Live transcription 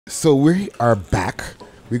So we are back.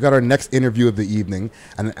 We got our next interview of the evening,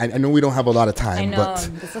 and I know we don't have a lot of time, I know, but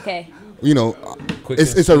it's okay. You know,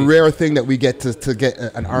 it's a rare thing that we get to get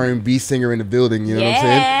an R&B singer in the building. You know what I'm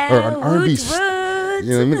saying? Or an R&B,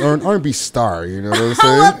 you know what I mean? Or an R&B star. You know what I'm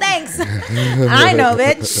saying? Well, thanks. I know,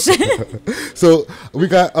 bitch. So we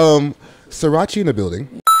got Surauchie in the building.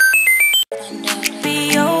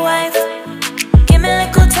 Be your wife. Give me a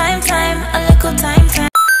little time, a little time.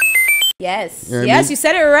 Yes, you know yes, I mean? You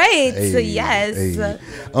said it right. Hey, So yes. Hey.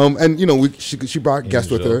 And you know, she brought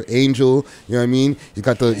guests with her, Angel. You know what I mean? He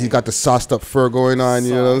got the sauced up fur going on.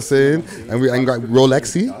 You know what I'm saying? And we got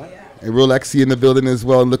Rolexy. And Rolexy in the building as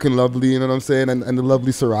well, looking lovely, you know what I'm saying? And the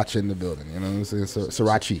lovely Surauchie in the building, you know what I'm saying?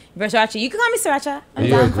 Surauchie. Surauchie. You can call me Surauchie.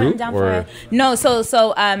 I'm down for it. No, so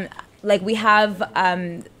like we have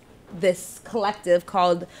this collective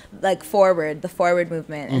called like the Forward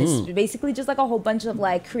movement, and it's basically just like a whole bunch of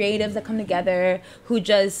like creatives that come together who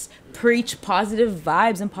just preach positive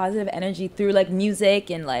vibes and positive energy through like music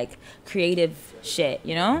and like creative shit,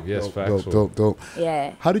 you know? Yes, facts. Dope.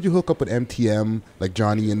 Yeah. How did you hook up with MTM, like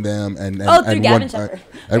Johnny and them? And through Gavin Shepherd.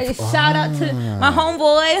 Shout out to my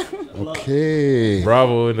homeboy. Okay.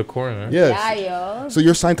 Bravo in the corner. Yes. Yeah, yo. So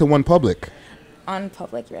you're signed to One Public. On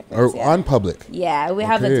Public Records. Or On Public. Yeah, we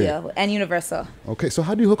have a deal. And Universal. Okay, so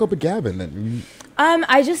how do you hook up with Gavin then?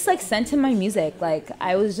 I just like sent him my music. Like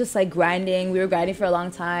I was just like grinding. We were grinding for a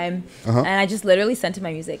long time, and I just literally sent him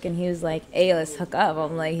my music, and he was like, "Hey, let's hook up."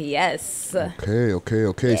 I'm like, "Yes." Okay.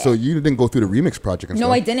 Yeah. So you didn't go through the remix project and stuff?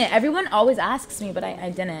 No, I didn't. Everyone always asks me, but I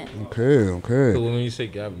didn't. Okay. So when you say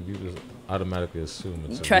Gavin, people automatically assume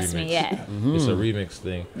it's a Trust remix. me, yeah. It's a remix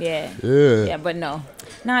thing. Yeah, but no,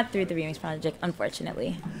 not through the remix project,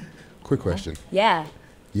 unfortunately. Quick question. Yeah.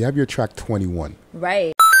 You have your track 21.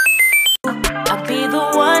 Right. I'll be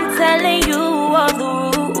the one telling you all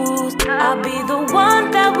the rules. I'll be the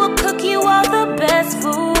one that will cook you all the best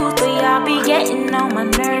food. But y'all be getting on my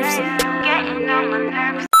nerves.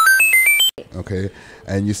 Okay.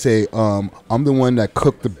 And you say, I'm the one that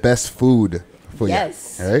cooked the best food for you.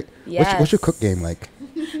 Yes. All right? Yes. What's your cook game like?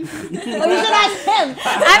 Oh, you should ask him.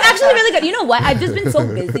 I'm actually really good. You know what? I've just been so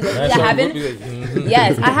busy lately.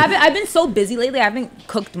 I've been so busy lately. I haven't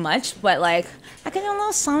cooked much, but like I can do a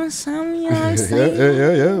little something, you know what I'm saying?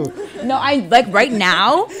 Yeah. No, I like right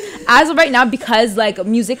now, as of right now, because like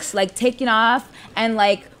music's like taking off and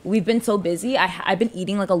like we've been so busy. I've been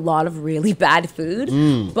eating like a lot of really bad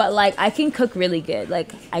food, but like I can cook really good.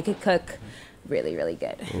 Like I could cook really, really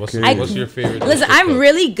good. What's your favorite? Listen, I'm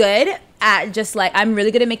really good at just like I'm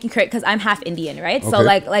really good at making curry because I'm half Indian, right? So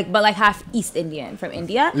but half East Indian from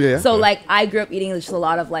India. Yeah. So like I grew up eating just a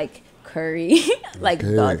lot of like curry, like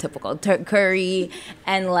the typical curry,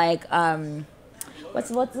 and like what's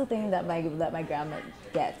the thing that my grandma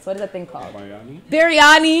gets? What is that thing called?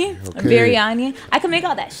 Biryani. Biryani. I can make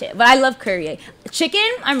all that shit, but I love curry. Chicken,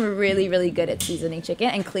 I'm really, really good at seasoning chicken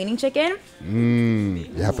and cleaning chicken.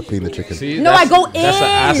 You have to clean the chicken. See, no, I go in. That's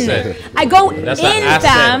an asset. I go That's in, an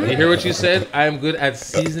asset. fam. You hear what you said? I am good at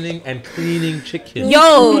seasoning and cleaning chicken.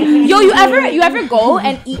 Yo, you ever go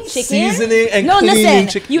and eat chicken? Seasoning and cleaning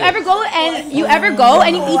chicken. You ever go and you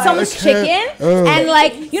eat someone's chicken and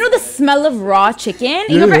like you know the smell of raw chicken?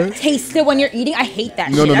 You never taste it when you're eating? I hate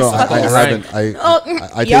that shit. No, I haven't.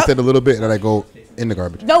 I tasted a little bit and I go in the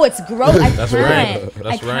garbage. No, it's gross. I That's can't. right.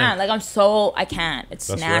 I can't. Like I can't. It's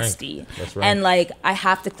That's nasty. Right. That's right. And like I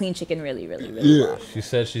have to clean chicken really, really, really well. She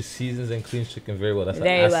said she seasons and cleans chicken very well. That's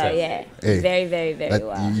Very an well, asset. yeah. Hey, very, very, very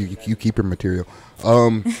well. You keep your material.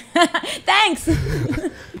 Thanks.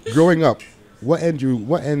 Growing up, what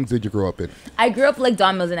ends did you grow up in? I grew up like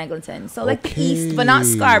Don Mills and Eglinton, so like the east, but not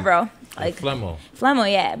Scarborough. Like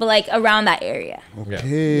Flemo, yeah, but like around that area.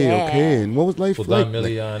 Okay. And what was life like?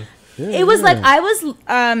 It was like I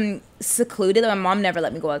was secluded. My mom never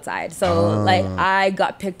let me go outside, so like I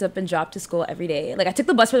got picked up and dropped to school every day. Like I took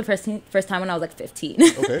the bus for the first time when I was like 15.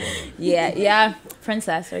 Okay. yeah,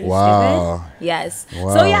 princess. Are you stupid? Yes.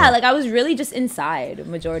 Wow. So yeah, like I was really just inside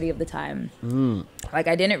majority of the time. Like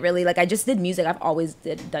I didn't really I just did music. I've always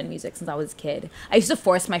done music since I was a kid. I used to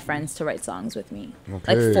force my friends to write songs with me.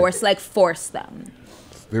 Okay. Force them.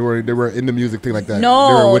 They were in the music thing like that.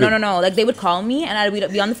 No. Like they would call me and I'd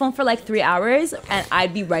be on the phone for like 3 hours and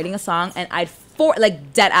I'd be writing a song and I'd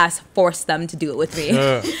dead ass force them to do it with me.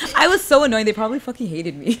 I was so annoying. They probably fucking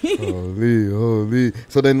hated me. Holy.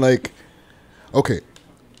 So then like, okay,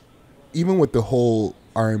 even with the whole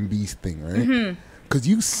R&B thing, right? Because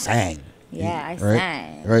you sang. Yeah, I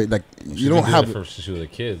sang. Right, like you don't have since she was a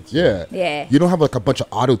kid. So. Yeah. You don't have like a bunch of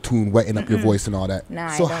auto tune wetting up your voice and all that.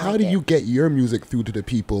 Nah, so I don't how like do it. you get your music through to the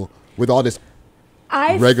people with all this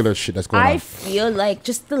regular shit that's going on? I feel like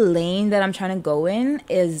just the lane that I'm trying to go in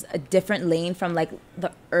is a different lane from like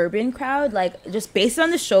the urban crowd. Like just based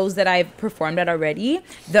on the shows that I've performed at already,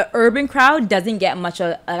 the urban crowd doesn't get much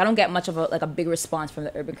of, I don't get much of a big response from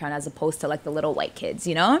the urban crowd as opposed to like the little white kids,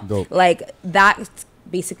 you know? Dope. Like that's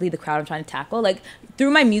basically the crowd I'm trying to tackle. Like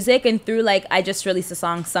through my music and through like I just released a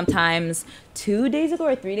song sometimes 2 days ago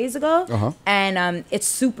or 3 days ago, and it's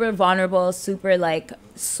super vulnerable, super like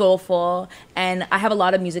soulful, and I have a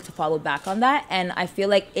lot of music to follow back on that. And I feel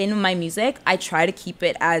like in my music I try to keep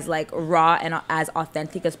it as like raw and as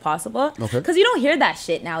authentic as possible, because you don't hear that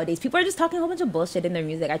shit nowadays. People are just talking a whole bunch of bullshit in their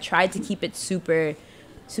music. I tried to keep it super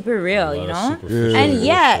real, you know?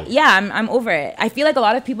 And I'm over it. I feel like a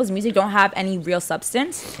lot of people's music don't have any real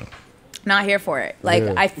substance. Not here for it. Like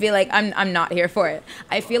I feel like I'm not here for it.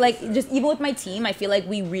 I feel like just even with my team, I feel like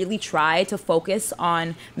we really try to focus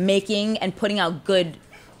on making and putting out good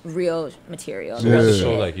real material. So what's the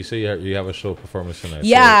show like? You say you have a show performance tonight.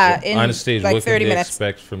 Yeah, so on stage, like what 30 can they minutes.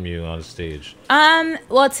 expect from you on stage?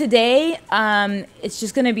 Well, today, it's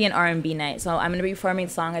just gonna be an R&B night. So I'm gonna be performing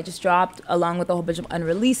the song I just dropped, along with a whole bunch of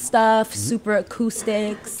unreleased stuff, super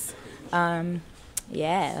acoustics.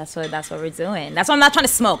 Yeah, that's what we're doing. That's why I'm not trying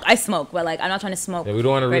to smoke. I smoke, but like I'm not trying to smoke. Yeah, we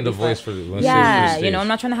don't want to ruin the voice for the you know, I'm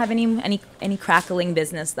not trying to have any crackling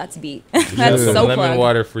business. That's beat. That's some so lemon plug.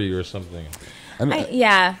 water for you or something.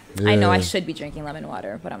 I know I should be drinking lemon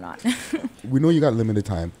water, but I'm not. We know you got limited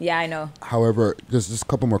time. Yeah, I know. However, there's just a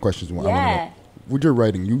couple more questions. Yeah. With your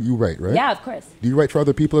writing, you write, right? Yeah, of course. Do you write for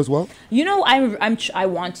other people as well? You know, I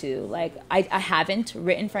want to. Like, I haven't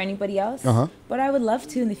written for anybody else, but I would love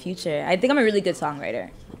to in the future. I think I'm a really good songwriter.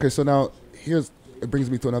 Okay, so now it brings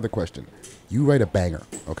me to another question. You write a banger,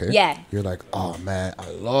 okay? Yeah. You're like, oh man, I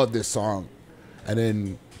love this song, and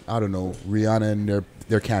then I don't know, Rihanna and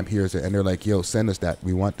their camp hears it, and they're like, yo, send us that.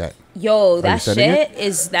 We want that. Yo, that shit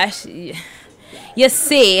is that. You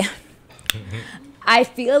see. I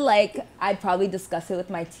feel like I'd probably discuss it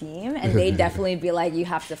with my team, and they'd definitely be like, you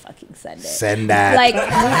have to fucking send it. Send that. Like,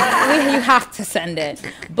 you have to send it.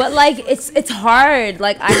 But, like, it's hard.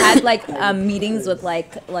 Like, I had, like, meetings with,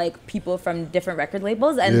 like people from different record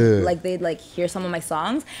labels, and, like, they'd, like, hear some of my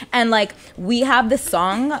songs. And, like, we have this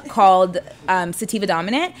song called Sativa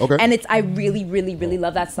Dominant, and I really, really, really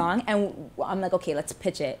love that song. And I'm like, okay, let's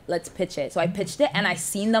pitch it. So I pitched it, and I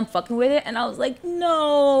seen them fucking with it, and I was like,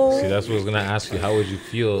 no. See, that's what I was going to ask you. How would you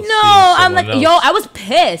feel? No, I'm like, yo, I was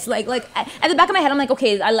pissed. Like at the back of my head, I'm like,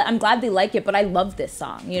 okay, I'm glad they like it, but I love this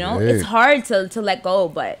song. You know, it's hard to let go,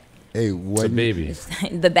 but hey, what baby?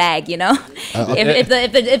 The bag, you know.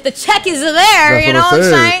 If the check is there, you know what I'm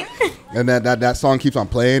saying. And that song keeps on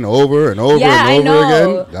playing over and over and over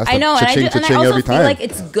again. That's I know, cha-ching, and I cha-ching also every feel time. like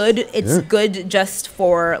it's good. It's good just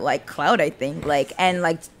for like clout, I think. Like, and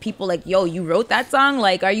like people like, yo, you wrote that song.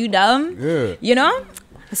 Like, are you dumb? Yeah. You know.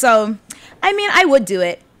 So, I mean, I would do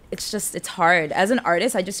it. It's just, it's hard. As an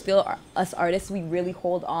artist, I just feel us artists, we really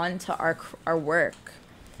hold on to our work.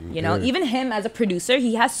 You know, even him as a producer,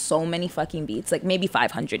 he has so many fucking beats, like maybe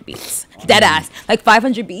 500 beats. Dead ass. Like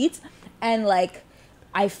 500 beats. And like,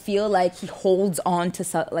 I feel like he holds on to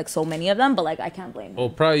so many of them, but like I can't blame him.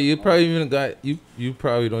 Oh, you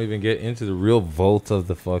probably don't even get into the real vault of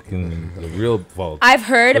the real vault. I've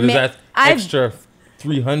heard extra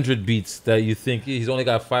 300 beats that you think he's only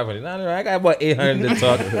got 500. No, I got about 800 to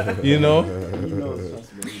talk. You know.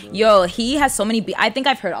 Yo, he has so many beats. I think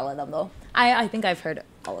I've heard all of them though. I think I've heard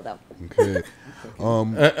all of them. Okay.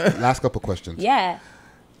 Last couple questions. Yeah.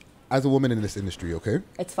 As a woman in this industry, okay?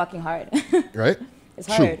 It's fucking hard. Right? It's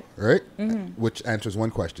hard. True, right? Which answers one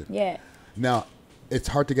question. Yeah. Now, it's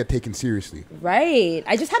hard to get taken seriously. Right.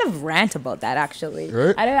 I just had a rant about that, actually.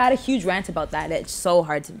 Right? I had a huge rant about that. It's so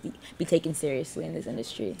hard to be taken seriously in this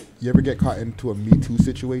industry. You ever get caught into a Me Too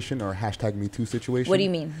situation or a hashtag Me Too situation? What do you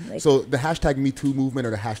mean? Like, so the hashtag Me Too movement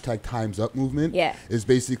or the hashtag Time's Up movement is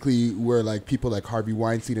basically where like people like Harvey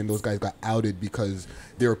Weinstein and those guys got outed because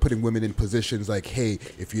they were putting women in positions like, hey,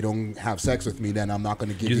 if you don't have sex with me, then I'm not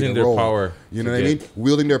going to give you the role. Using their power. You know what I mean?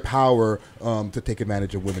 Wielding their power to take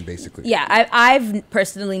advantage of women, basically. Yeah, I've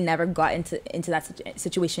personally never got into that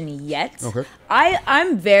situation yet. Okay.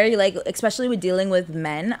 I'm very, like, especially with dealing with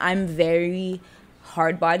men, I'm very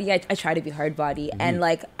hard body. I try to be hard body, and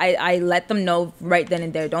like I let them know right then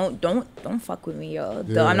and there, don't fuck with me, yo.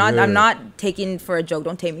 I'm not taking for a joke.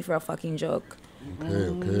 Don't take me for a fucking joke.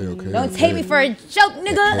 Okay. Don't take me for a joke,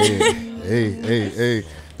 nigga. Hey.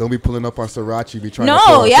 Don't be pulling up on Surauchie. Be trying.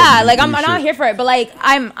 No, yeah, like I'm not here for it. But like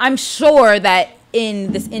I'm sure that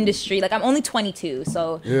in this industry, like I'm only 22,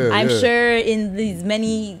 so I'm sure in these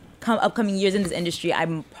many upcoming years in this industry,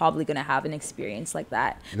 I'm probably gonna have an experience like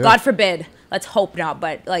that. Yeah. God forbid. Let's hope not.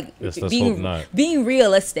 But like Yes, let's hope not. being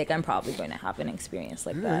realistic, I'm probably going to have an experience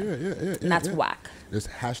like that. Yeah. And that's whack. There's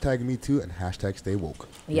hashtag me too and hashtag stay woke.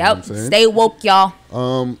 You know Yep. what I'm saying? Stay woke, y'all.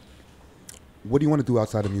 What do you want to do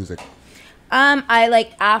outside of music? I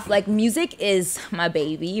like music is my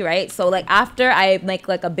baby, right? So like after I make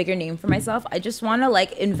like a bigger name for myself, I just want to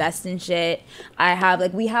like invest in shit.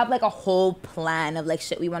 We have like a whole plan of like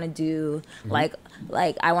shit we want to do. Like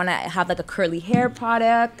I want to have like a curly hair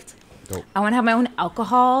product. Dope. I want to have my own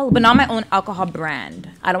alcohol, but not my own alcohol brand.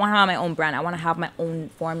 I don't want to have my own brand. I want to have my own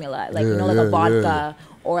formula, like like a vodka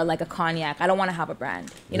or like a cognac. I don't want to have a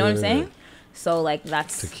brand. You know what I'm saying? So like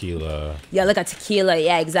that's Tequila. Yeah, like a tequila.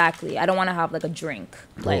 Yeah, exactly. I don't want to have like a drink,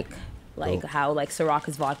 like how like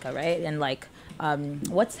Surauchie's vodka, right? And like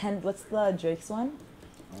what's the Drake's one?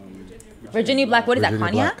 Virginia Black. What is that?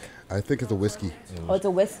 Cognac? Black. I think it's a whiskey. Oh, it's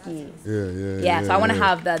a whiskey. Yeah. So I want to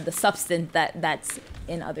have the substance that's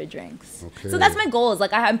in other drinks. Okay. So that's my goals.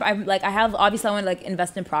 Like I have obviously I want to like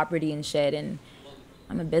invest in property and shit, and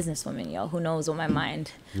I'm a businesswoman, yo. Who knows what my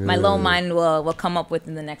little mind will come up with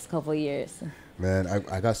in the next couple of years. Man,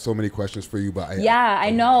 I got so many questions for you, but I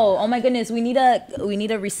know. Oh my goodness, we need to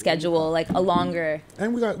reschedule like a longer.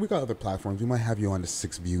 And we got other platforms. We might have you on the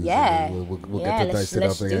 6 Views. Yeah. We'll get to dice it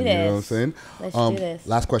up again. You know what I'm saying? Let's do this.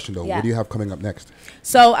 Last question though. Yeah. What do you have coming up next?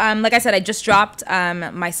 So like I said, I just dropped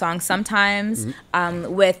my song Sometimes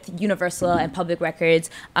with Universal and Public Records.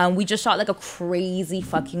 We just shot like a crazy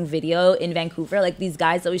fucking video in Vancouver. Like these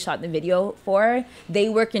guys that we shot the video for, they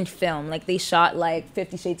work in film. Like they shot like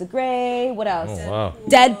 50 Shades of Grey. What else? Oh, wow.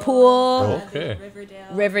 Deadpool. Okay.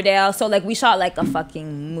 Riverdale. So like we shot like a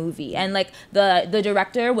fucking movie, and like the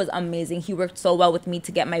director was amazing. He worked so well with me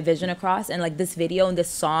to get my vision across, and like this video and this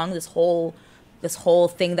song, this whole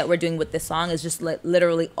thing that we're doing with this song is just like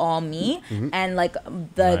literally all me. And like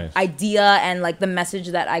the idea and like the message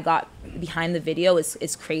that I got behind the video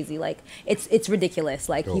is crazy. Like it's ridiculous.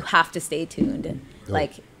 Like you have to stay tuned.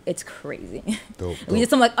 Like it's crazy. Dope. We did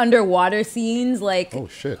some like underwater scenes. Like oh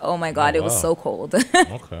shit. Oh my god, it was so cold.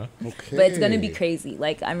 Okay. But it's gonna be crazy.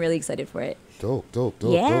 Like I'm really excited for it. Dope.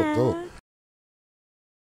 Yeah. Dope.